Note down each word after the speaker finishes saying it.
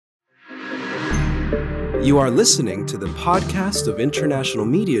You are listening to the podcast of International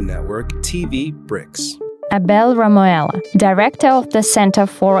Media Network TV BRICS. Abel Ramoelo, Director of the Center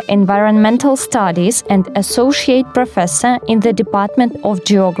for Environmental Studies and Associate Professor in the Department of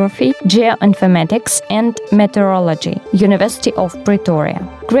Geography, Geoinformatics and Meteorology, University of Pretoria.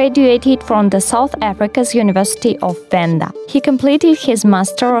 Graduated from the South Africa's University of Venda. He completed his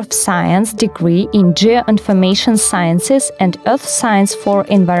Master of Science degree in Geoinformation Sciences and Earth Science for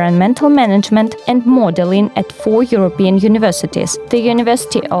Environmental Management and Modeling at 4 European universities: the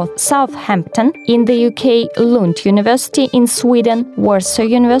University of Southampton in the UK, Lund University in Sweden, Warsaw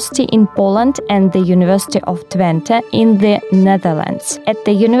University in Poland, and the University of Twente in the Netherlands. At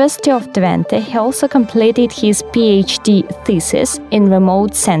the University of Twente, he also completed his PhD thesis in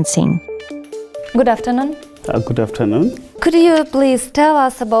remote sensing. Good afternoon. Good afternoon. Could you please tell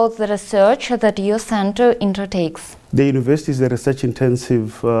us about the research that your center undertakes? The university is a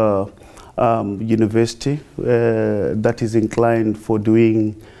research-intensive university that is inclined for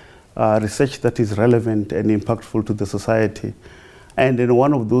doing research that is relevant and impactful to the society. And then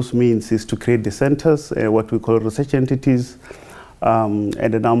one of those means is to create the centers, what we call research entities. And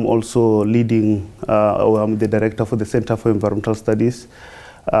then I'm also leading, I'm the director for the Center for Environmental Studies.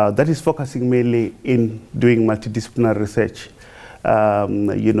 That is focusing mainly in doing multidisciplinary research,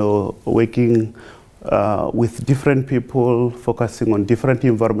 working with different people, focusing on different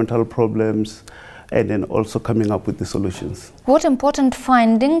environmental problems, and then also coming up with the solutions. What important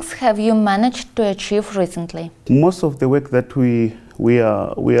findings have you managed to achieve recently? Most of the work that we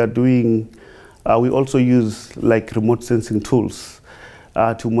are doing, we also use like remote sensing tools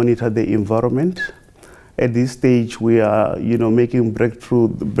to monitor the environment. At this stage, we are making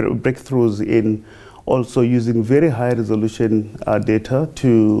breakthroughs in also using very high resolution data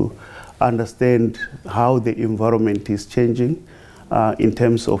to understand how the environment is changing. In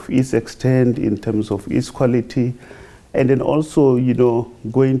terms of its extent, in terms of its quality, and then also,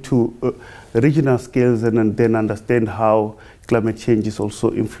 going to regional scales and then understand how climate change is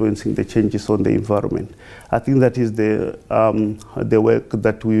also influencing the changes on the environment. I think that is the work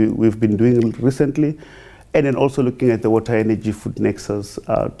that we've been doing recently, and then also looking at the water energy food nexus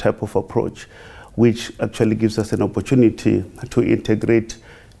type of approach, which actually gives us an opportunity to integrate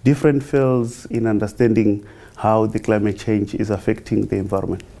different fields in understanding how the climate change is affecting the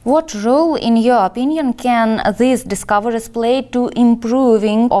environment. What role, in your opinion, can these discoveries play to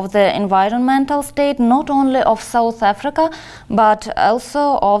improving of the environmental state, not only of South Africa, but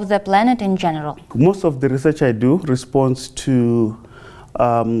also of the planet in general? Most of the research I do responds to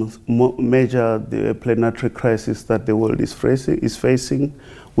measure the planetary crisis that the world is facing,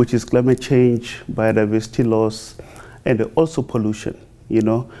 which is climate change, biodiversity loss, and also pollution,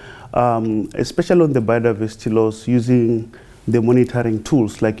 especially on the biodiversity loss, using the monitoring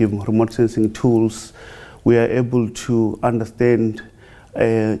tools like remote sensing tools, we are able to understand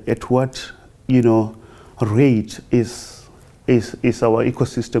at what rate is our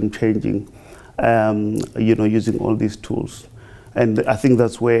ecosystem changing, using all these tools. And I think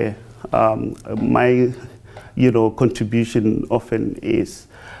that's where my contribution often is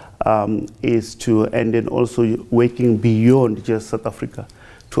to, and then also working beyond just South Africa,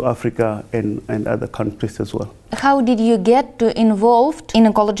 to Africa and other countries as well. How did you get involved in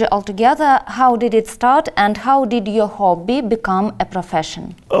ecology altogether? How did it start, and how did your hobby become a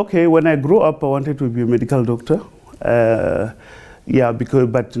profession? Okay, when I grew up, I wanted to be a medical doctor.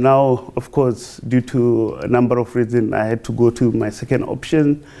 But now, of course, due to a number of reasons, I had to go to my second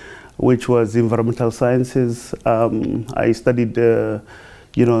option, which was environmental sciences. I studied the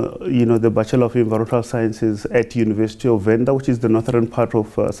Bachelor of Environmental Sciences at University of Venda, which is the northern part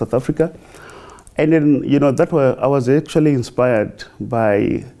of South Africa. And then, I was actually inspired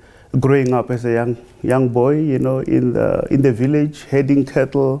by growing up as a young boy, in the village, herding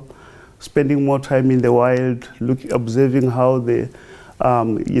cattle, spending more time in the wild, observing how the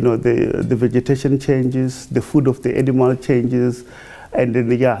vegetation changes, the food of the animal changes. And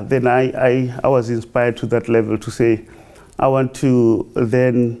then, I was inspired to that level to say, I want to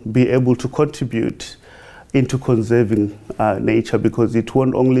then be able to contribute into conserving nature, because it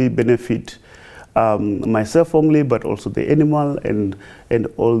won't only benefit myself only, but also the animal and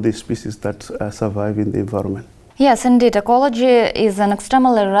all the species that survive in the environment. Yes, indeed. Ecology is an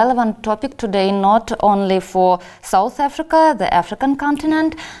extremely relevant topic today, not only for South Africa, the African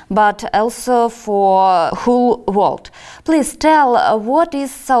continent, but also for the whole world. Please tell, what is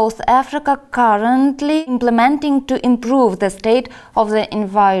South Africa currently implementing to improve the state of the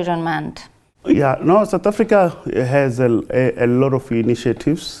environment? South Africa has a lot of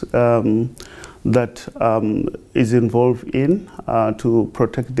initiatives that is involved in to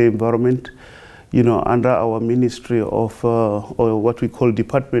protect the environment. under our Ministry of, or what we call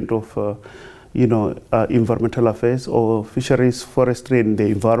Department of, Environmental Affairs or Fisheries, Forestry and the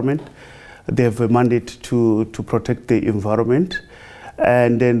Environment. They have a mandate to protect the environment.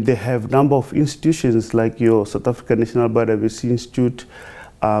 And then they have a number of institutions like your South African National Biodiversity Institute,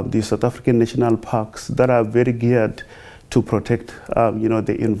 the South African National Parks that are very geared to protect,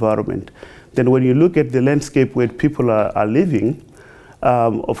 the environment. Then when you look at the landscape where people are living,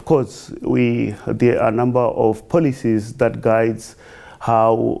 of course, there are a number of policies that guides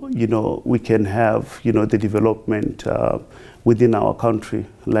how, we can have, the development within our country,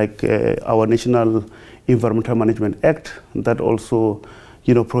 like our National Environmental Management Act that also,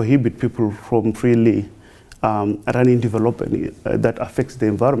 prohibit people from freely running development that affects the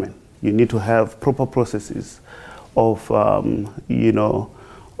environment. You need to have proper processes of,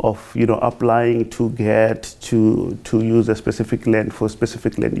 applying to get to use a specific land for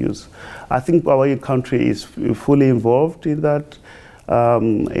specific land use. I think our country is fully involved in that.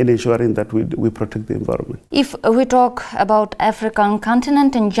 In ensuring that we protect the environment. If we talk about African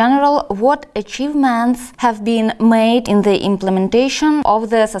continent in general, what achievements have been made in the implementation of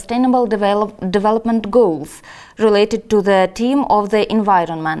the Sustainable Development Goals related to the theme of the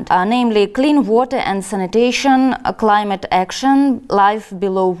environment, namely clean water and sanitation, climate action, life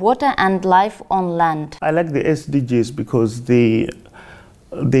below water and life on land? I like the SDGs because they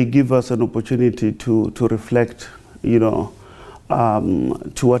give us an opportunity to reflect,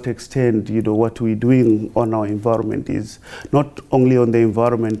 to what extent, what we're doing on our environment is not only on the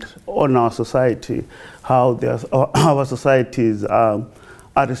environment, on our society, how our societies are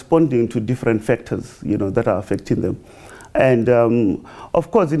responding to different factors, that are affecting them. And of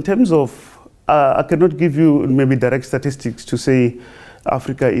course, in terms of, I cannot give you maybe direct statistics to say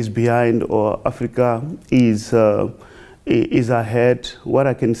Africa is behind or Africa is ahead. What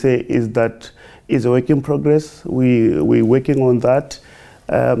I can say is that is a work in progress. We're working on that.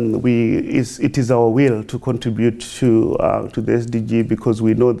 It is our will to contribute to the SDG because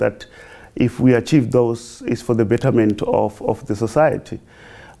we know that if we achieve those, it's for the betterment of the society.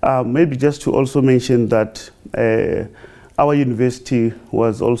 Maybe just to also mention that our university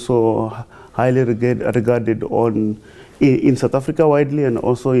was also highly regarded in South Africa widely and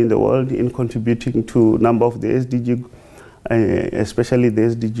also in the world in contributing to a number of the SDG, especially the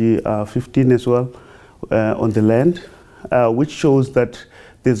SDG 15 as well, on the land, which shows that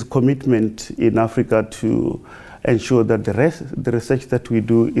there's a commitment in Africa to ensure that the research that we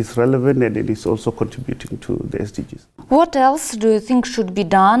do is relevant and it is also contributing to the SDGs. What else do you think should be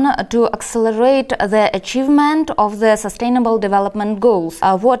done to accelerate the achievement of the Sustainable Development Goals?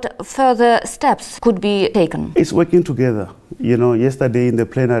 What further steps could be taken? It's working together. Yesterday in the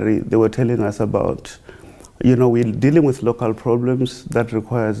plenary, they were telling us about we're dealing with local problems that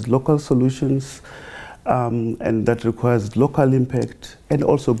requires local solutions and that requires local impact and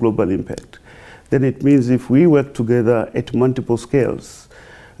also global impact. Then it means if we work together at multiple scales,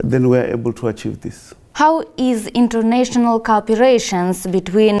 then we're able to achieve this. How is international cooperation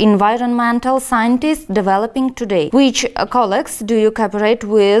between environmental scientists developing today? Which colleagues do you cooperate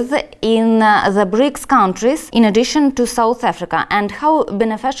with in the BRICS countries in addition to South Africa, and how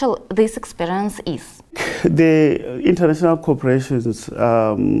beneficial this experience is? The international cooperations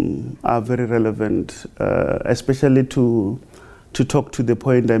are very relevant, especially to talk to the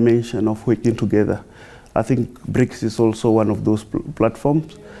point dimension of working together. I think BRICS is also one of those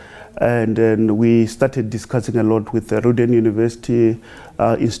platforms. And then we started discussing a lot with the Rhoden University,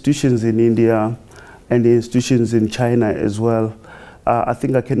 institutions in India, and the institutions in China as well. I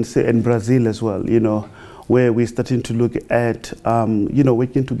think I can say in Brazil as well, where we're starting to look at,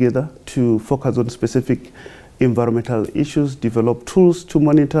 working together to focus on specific environmental issues, develop tools to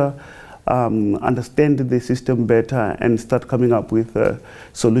monitor, understand the system better, and start coming up with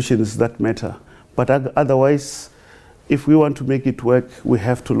solutions that matter. But otherwise, if we want to make it work, we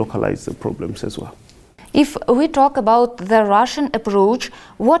have to localize the problems as well. If we talk about the Russian approach,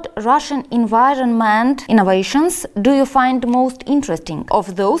 what Russian environment innovations do you find most interesting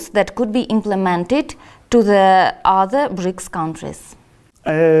of those that could be implemented to the other BRICS countries?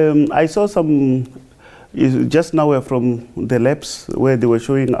 I saw some, just now we're from the labs where they were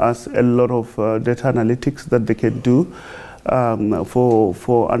showing us a lot of data analytics that they can do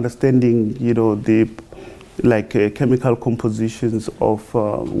for understanding, chemical compositions of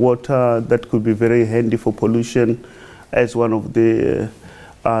water that could be very handy for pollution as one of the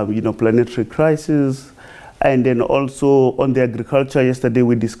planetary crises. And then also on the agriculture, yesterday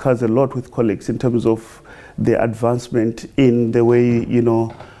we discussed a lot with colleagues in terms of the advancement in the way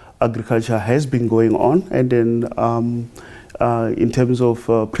agriculture has been going on, and then in terms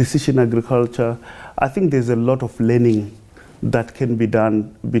of precision agriculture. I think there's a lot of learning that can be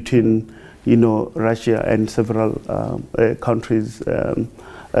done between, Russia and several countries,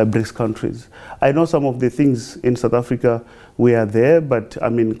 BRICS countries. I know some of the things in South Africa, we are there, but I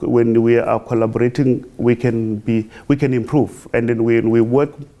mean, when we are collaborating, we can improve, and then when we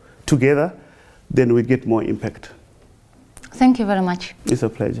work together, then we get more impact. Thank you very much. It's a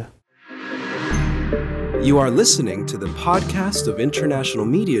pleasure. You are listening to the podcast of International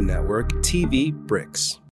Media Network TV BRICS.